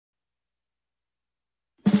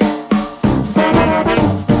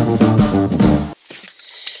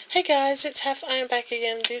Hey guys, it's Haff. I am back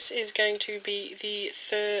again. This is going to be the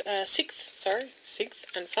sixth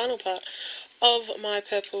and final part of my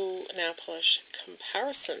purple nail polish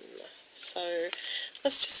comparison. So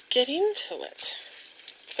let's just get into it.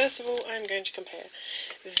 First of all, I'm going to compare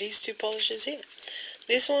these two polishes here.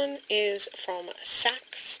 This one is from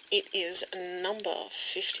Snupps. It is number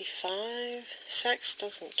 55. Snupps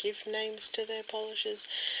doesn't give names to their polishes.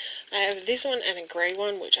 I have this one and a grey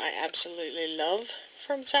one, which I absolutely love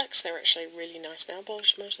from Snupps. They're actually really nice nail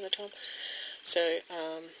polish most of the time. So,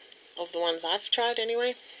 of the ones I've tried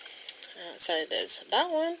anyway. So there's that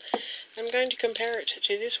one. I'm going to compare it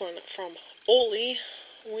to this one from Orly,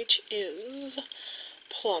 which is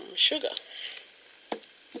Plum Sugar.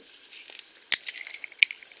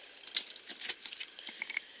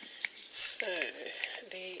 So,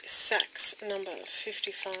 the Snupps number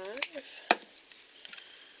 55.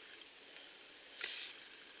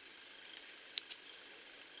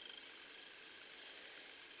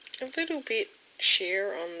 A little bit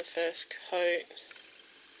sheer on the first coat,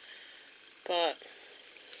 but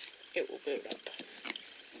it will build up.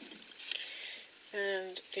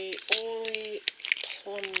 And the Orly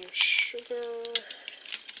Plum Sugar.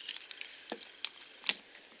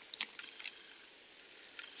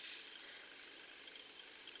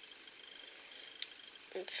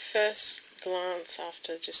 At first glance,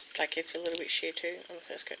 after just like it's a little bit sheer too on the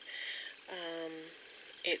first coat,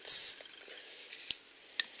 it's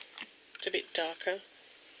a bit darker,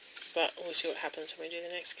 but we'll see what happens when we do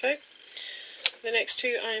the next coat. The next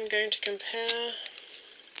two I'm going to compare.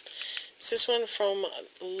 This one from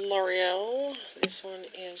L'Oreal. This one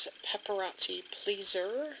is Paparazzi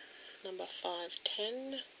Pleaser, number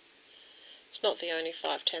 510. It's not the only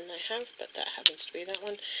 510 they have, but that happens to be that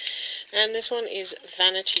one. And this one is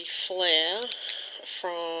Vanity Flare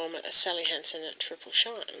from Sally Hansen at Triple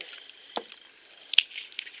Shine.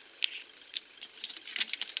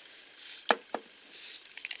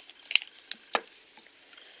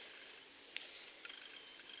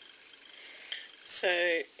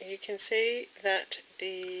 So you can see that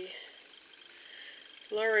the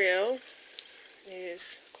L'Oreal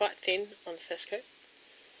is quite thin on the first coat.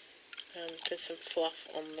 There's some fluff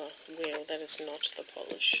on the wheel that is not the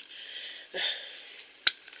polish.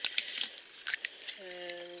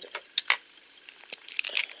 And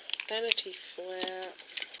Vanity Flare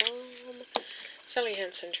from Sally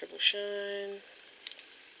Hansen Triple Shine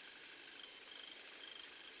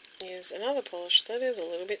is another polish that is a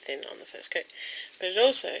little bit thin on the first coat, but it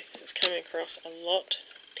also is coming across a lot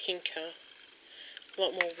pinker, a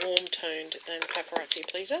lot more warm toned than Paparazzi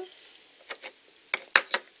Pleaser.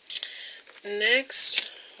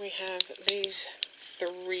 Next we have these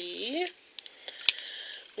three.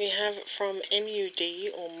 We have from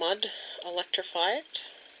MUD or Mud Electrify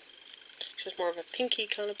It, which is more of a pinky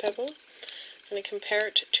kind of purple. I'm going to compare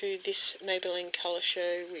it to this Maybelline Colour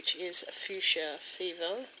Show, which is Fuchsia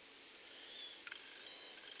Fever.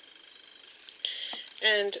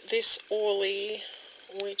 And this Orly,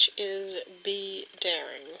 which is Be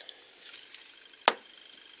Daring.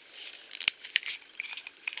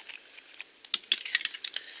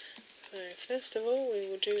 So first of all, we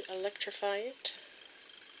will do Electrify It.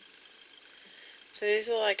 So these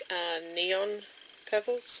are like neon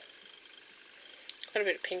purples. Quite a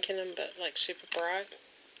bit of pink in them, but like super bright.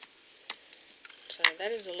 So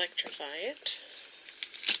that is Electrify It.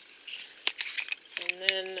 And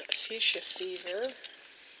then Fuchsia Fever.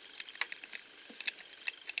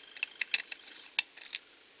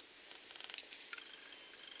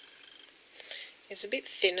 It's a bit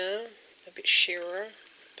thinner, a bit sheerer,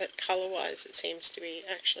 but colour-wise it seems to be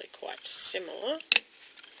actually quite similar.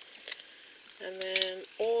 And then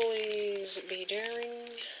Orly's Be Daring.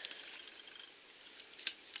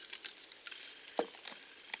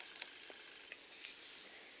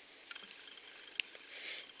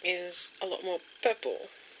 Is a lot more purple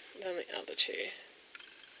than the other two,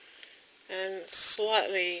 and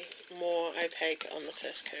slightly more opaque on the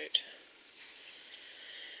first coat.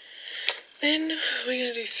 Then we're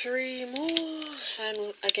going to do three more,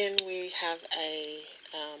 and again we have a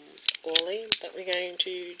Orly that we're going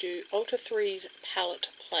to do Ultra 3's Palette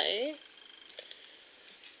Play.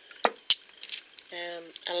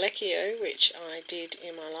 Alecchio, which I did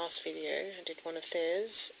in my last video, I did one of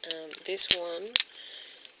theirs. This one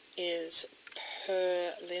is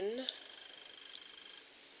Perlin.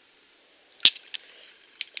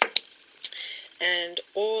 And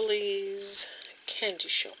Orly's Candy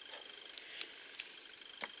Shop.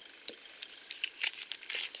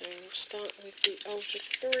 So we'll start with the Ultra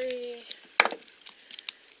 3.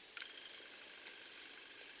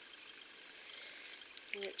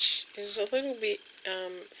 Which is a little bit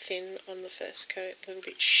thin on the first coat, a little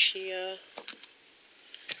bit sheer.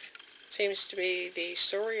 Seems to be the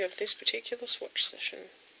story of this particular swatch session.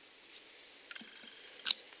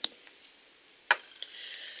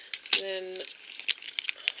 Then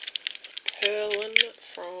Perlin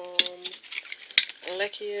from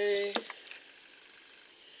Lecchio.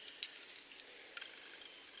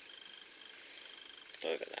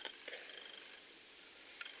 Look at that.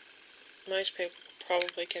 Most people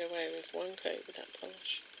probably get away with one coat with that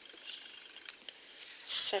polish.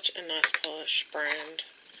 Such a nice polish brand.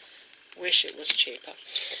 Wish it was cheaper.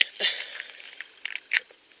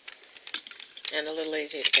 And a little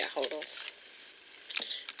easier to get hold of.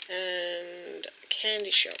 And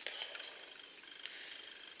Candy Shop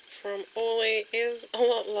from Orly is a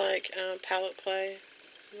lot like Palette Play.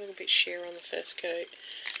 A little bit sheer on the first coat.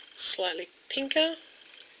 Slightly pinker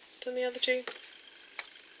than the other two.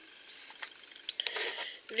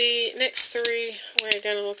 The next three we're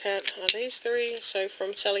going to look at are these three. So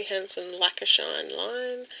from Sally Hansen Lacquer Shine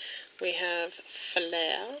line, we have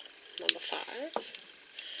Flare, number 5.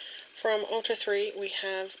 From Ultra 3, we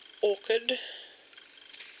have Orchid.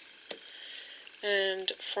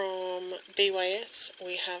 And from BYS,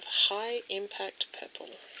 we have High Impact Purple.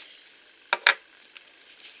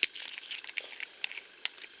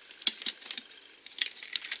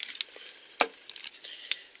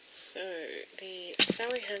 So, the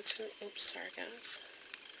Sally Hansen, oops, sorry guys,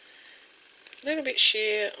 a little bit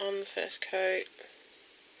sheer on the first coat.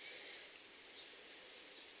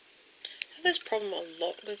 I have this problem a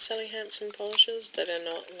lot with Sally Hansen polishes that are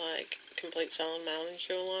not like Complete Solid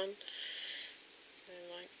Manicure line.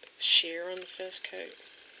 They're like sheer on the first coat.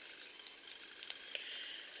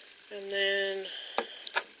 And then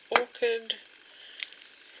Orchid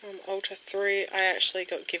from Ultra 3. I actually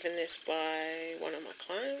got given this by one of my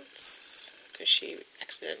clients because she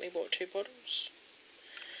accidentally bought 2 bottles.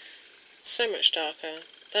 So much darker.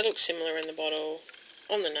 They look similar in the bottle.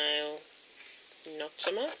 On the nail, not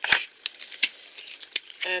so much.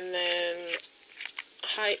 And then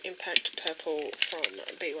High Impact Purple from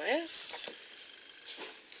BYS.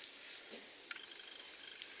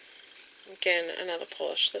 Again, another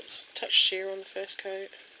polish that's touched sheer on the first coat.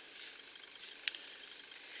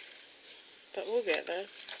 But we'll get there.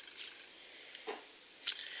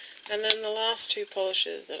 And then the last 2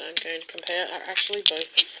 polishes that I'm going to compare are actually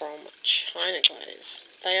both from China Glaze.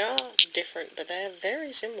 They are different, but they are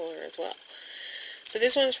very similar as well. So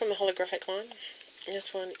this one is from the holographic line.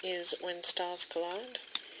 This one is When Stars Collide.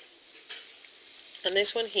 And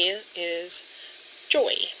this one here is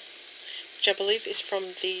Joy, which I believe is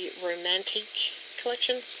from the Romantic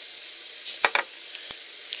collection.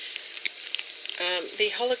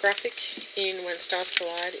 The holographic in When Stars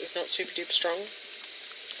Collide is not super duper strong.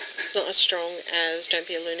 It's not as strong as Don't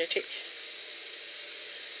Be a Lunatic.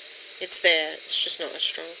 It's there, it's just not as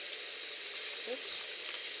strong. Oops.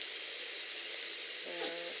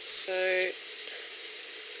 So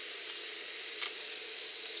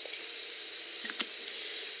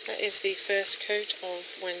that is the first coat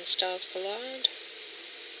of When Stars Collide.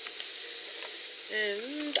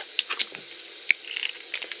 And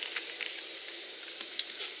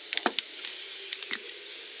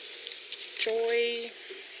Joy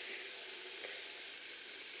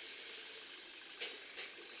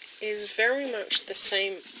is very much the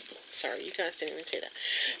same. Sorry, you guys didn't even see that.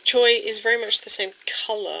 Joy is very much the same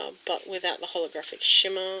colour, but without the holographic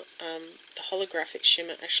shimmer. The holographic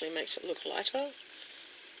shimmer actually makes it look lighter,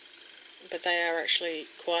 but they are actually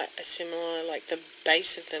quite a similar, like the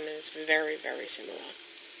base of them is very, very similar.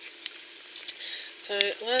 So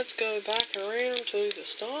let's go back around to the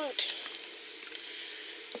start.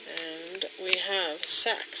 And we have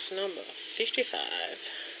Saks number 55.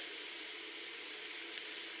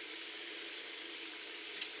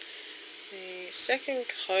 The second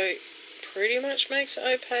coat pretty much makes it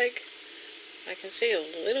opaque. I can see a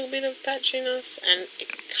little bit of patchiness, and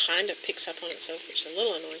it kind of picks up on itself, which is a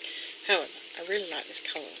little annoying. However, I really like this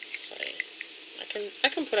colour, so I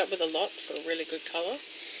can put up with a lot for a really good colour.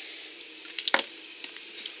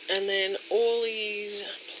 And then Orly's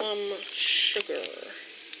Plum Sugar.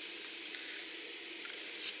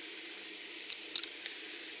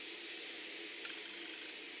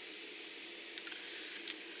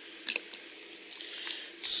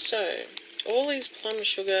 So, Orly's Plum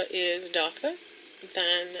Sugar is darker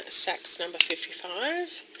than Saks number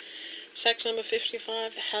 55. Saks number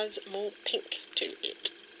 55 has more pink to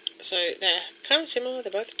it. So they're kind of similar,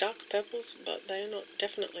 they're both dark purples, but they're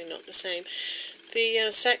definitely not the same. The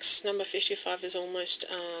Saks number 55 is almost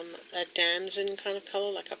a damson kind of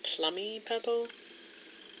colour, like a plummy purple.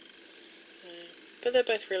 But they're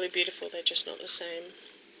both really beautiful, they're just not the same.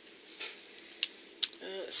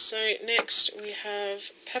 So next we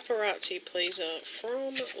have Paparazzi Pleaser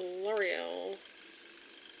from L'Oreal,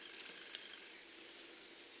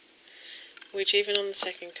 which even on the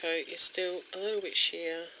second coat is still a little bit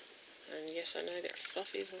sheer, and yes, I know there are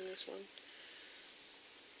fluffies on this one.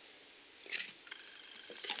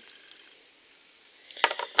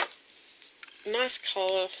 Nice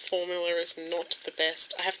colour, formula is not the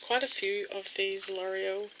best. I have quite a few of these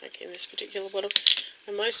L'Oreal, like in this particular bottle,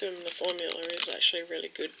 and most of them the formula is actually really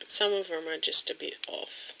good, but some of them are just a bit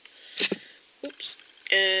off. Oops.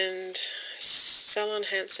 And Salon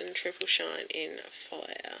Hansen Triple Shine in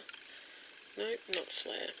Flare. Nope, not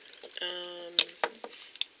Flare.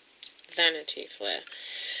 Vanity Flare.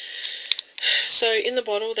 So in the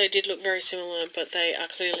bottle they did look very similar, but they are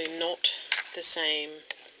clearly not the same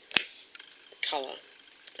colour.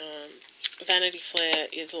 Vanity Flare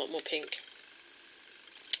is a lot more pink.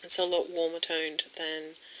 It's a lot warmer toned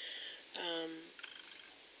than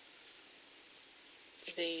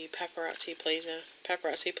the Paparazzi Pleaser.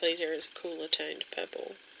 Paparazzi Pleaser is a cooler toned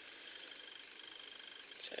purple.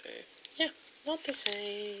 So, yeah, not the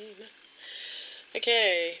same.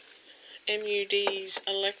 Okay, MUD's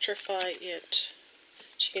Electrify It.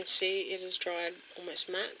 As you can see, it is dried almost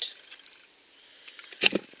matte.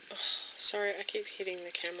 Oh, sorry, I keep hitting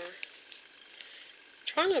the camera.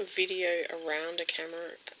 Trying to video around a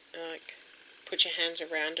camera, like put your hands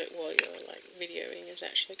around it while you're like videoing, is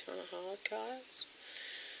actually kind of hard, guys.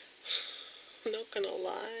 I'm not gonna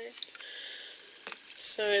lie.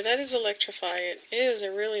 So that is Electrify It. It is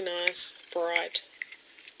a really nice, bright,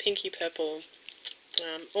 pinky purple,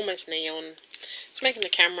 almost neon. It's making the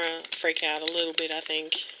camera freak out a little bit, I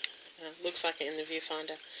think. Looks like it in the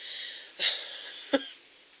viewfinder.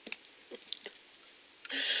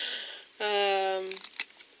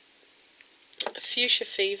 Fuchsia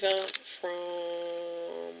Fever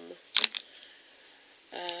from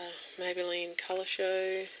Maybelline Colour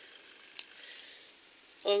Show.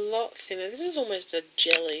 A lot thinner. This is almost a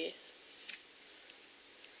jelly.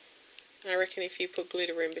 I reckon if you put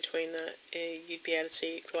glitter in between that, you'd be able to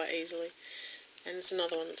see it quite easily. And it's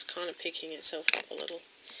another one that's kind of picking itself up a little.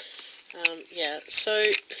 Yeah, so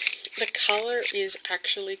the colour is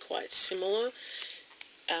actually quite similar.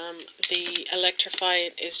 The Electrify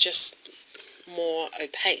It is just more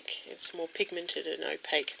opaque. It's more pigmented and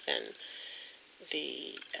opaque than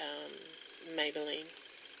the Maybelline.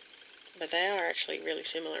 But they are actually really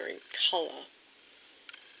similar in colour.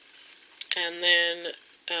 And then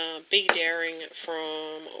Be Daring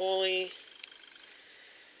from Orly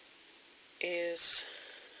is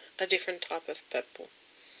a different type of purple.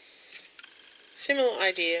 Similar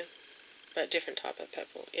idea, but different type of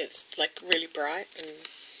purple. It's like really bright and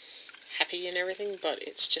happy and everything, but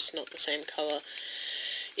it's just not the same colour.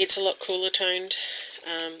 It's a lot cooler toned.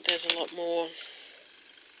 There's a lot more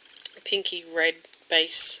pinky red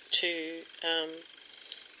base to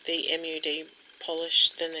the MUD polish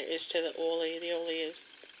than there is to the Orly. The Orly is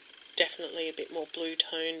definitely a bit more blue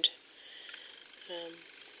toned.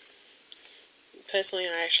 Personally,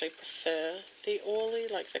 I actually prefer the Orly,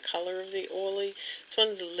 like the colour of the Orly. This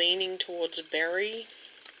one's leaning towards a berry.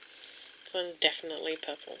 This one's definitely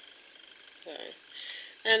purple. So,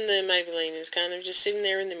 and the Maybelline is kind of just sitting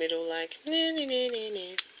there in the middle like,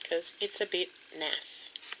 because it's a bit naff.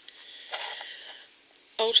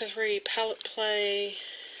 Ultra 3 Palette Play.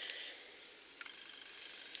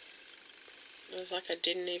 It was like I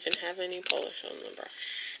didn't even have any polish on the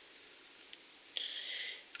brush.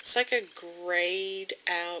 It's like a greyed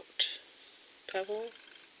out purple.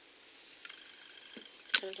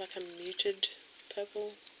 Kind of like a muted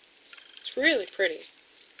purple. It's really pretty.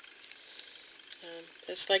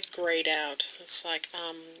 It's like greyed out. It's like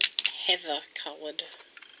heather coloured.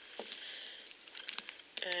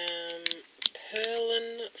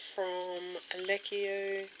 Perlin from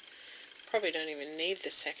Alecchio. Probably don't even need the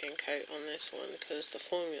second coat on this one because the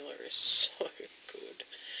formula is so good.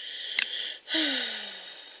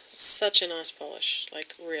 Such a nice polish,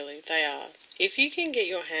 like really, they are. If you can get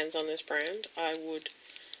your hands on this brand, I would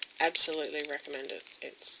absolutely recommend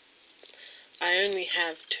it. I only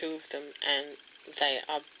have 2 of them and they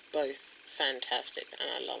are both fantastic and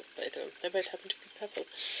I love both of them. They both happen to be purple.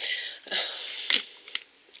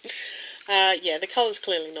 Yeah, the colour's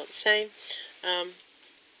clearly not the same.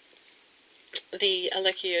 The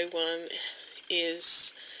Alecchio one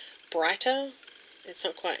is brighter. It's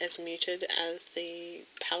not quite as muted as the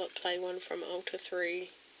Palette Play one from Ultra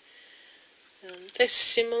 3. They're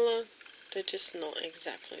similar, they're just not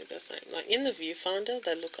exactly the same. Like in the viewfinder,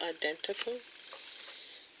 they look identical.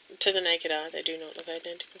 To the naked eye, they do not look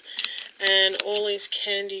identical. And Ollie's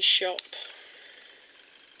Candy Shop.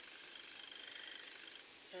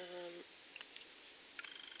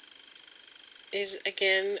 Is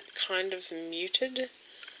again kind of muted,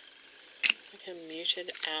 like a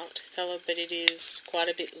muted out colour, but it is quite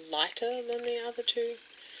a bit lighter than the other two.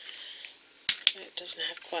 It doesn't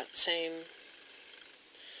have quite the same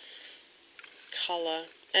colour.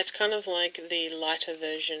 It's kind of like the lighter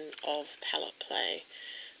version of Palette Play,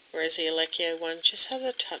 whereas the Alecchio one just has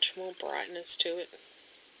a touch more brightness to it.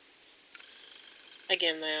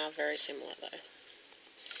 Again, they are very similar though.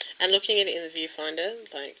 And looking at it in the viewfinder,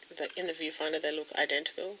 in the viewfinder they look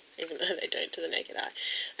identical, even though they don't to the naked eye.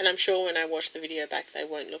 And I'm sure when I watch the video back they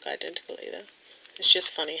won't look identical either. It's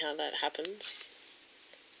just funny how that happens.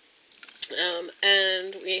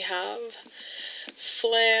 And we have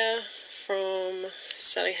Flare from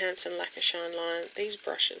Sally Hansen Lacquer Shine line. These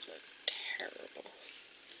brushes are terrible.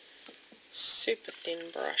 Super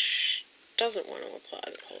thin brush. Doesn't want to apply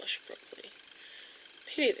the polish properly.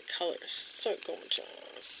 Pity the colour is so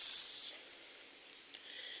gorgeous.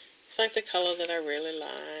 It's like the colour that I really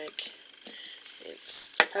like.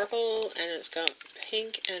 It's purple and it's got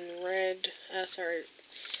pink and red,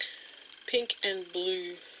 pink and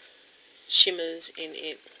blue shimmers in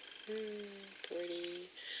it. Pretty.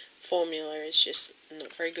 Formula is just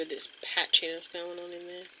not very good. There's patchiness going on in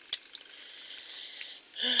there.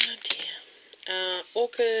 Oh dear.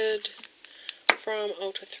 Orchid from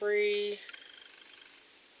Ultra 3.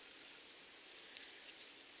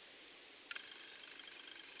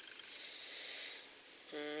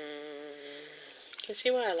 You can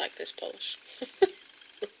see why I like this polish.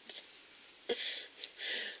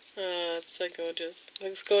 Oh, it's so gorgeous.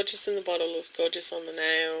 Looks gorgeous in the bottle, looks gorgeous on the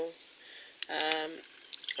nail.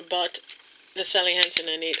 But the Sally Hansen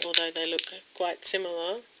and it, although they look quite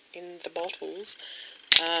similar in the bottles,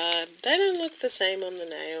 they don't look the same on the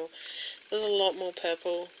nail. There's a lot more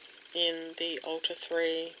purple in the Ultra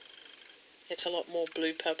 3. It's a lot more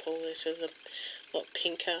blue purple. This is a lot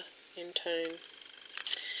pinker in tone.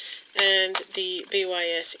 And the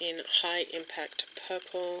BYS in High Impact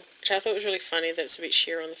Purple, which I thought was really funny that it's a bit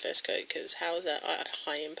sheer on the first coat, because how is that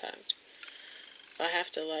high impact? I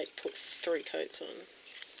have to like put 3 coats on.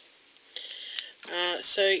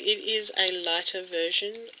 So it is a lighter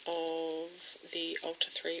version of the Ultra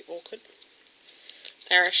 3 Orchid.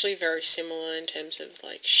 They're actually very similar in terms of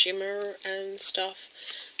like shimmer and stuff,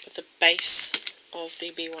 but the base of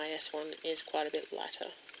the BYS one is quite a bit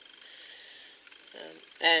lighter.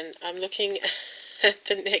 And I'm looking at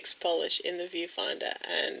the next polish in the viewfinder,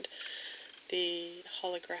 and the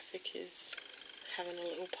holographic is having a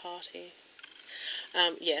little party.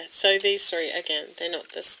 Yeah, so these 3 again, they don't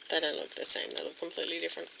look the same. They look completely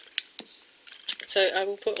different. So I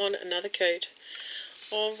will put on another coat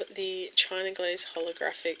of the China Glaze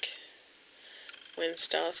holographic When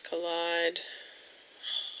Stars Collide.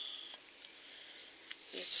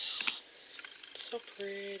 It's so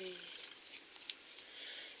pretty.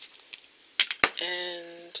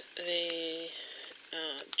 And the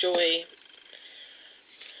Joy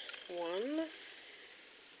one.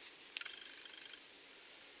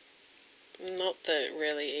 Not that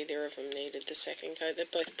really either of them needed the second coat. They're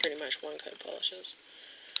both pretty much 1 coat polishes.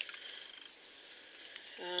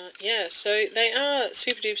 Yeah, so they are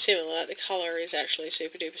super duper similar. The colour is actually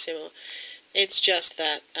super duper similar. It's just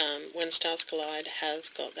that When Stars Collide has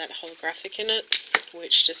got that holographic in it,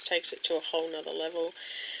 which just takes it to a whole nother level.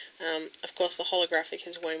 Of course, the holographic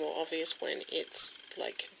is way more obvious when it's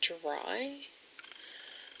like dry,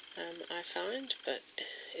 I find, but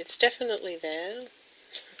it's definitely there.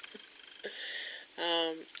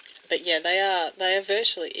 But yeah, they are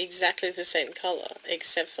virtually exactly the same colour,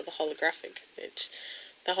 except for the holographic.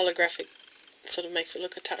 The holographic sort of makes it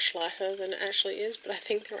look a touch lighter than it actually is, but I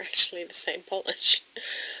think they're actually the same polish.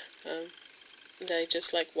 They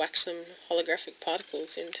just like wax some holographic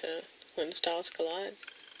particles into When Stars Collide.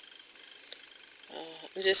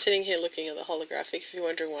 I'm just sitting here looking at the holographic. If you're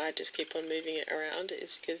wondering why I just keep on moving it around,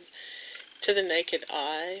 it's because to the naked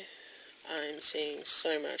eye I'm seeing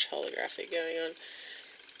so much holographic going on.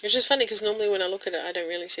 Which is funny because normally when I look at it I don't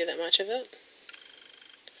really see that much of it.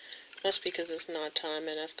 Must be because it's night time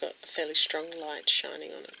and I've got a fairly strong light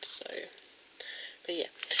shining on it. So, but yeah.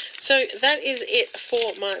 So that is it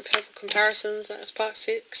for my purple comparisons. That's part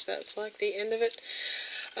 6. That's like the end of it.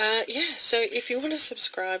 Yeah, so if you want to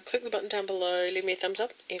subscribe, click the button down below, leave me a thumbs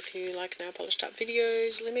up. If you like nail polish type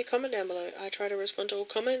videos, leave me a comment down below. I try to respond to all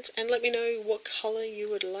comments, and let me know what colour you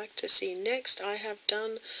would like to see next. I have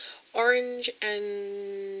done orange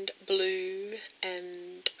and blue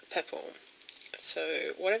and purple.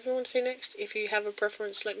 So whatever you want to see next, if you have a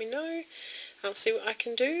preference, let me know. I'll see what I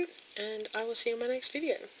can do, and I will see you in my next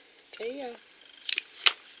video. See ya.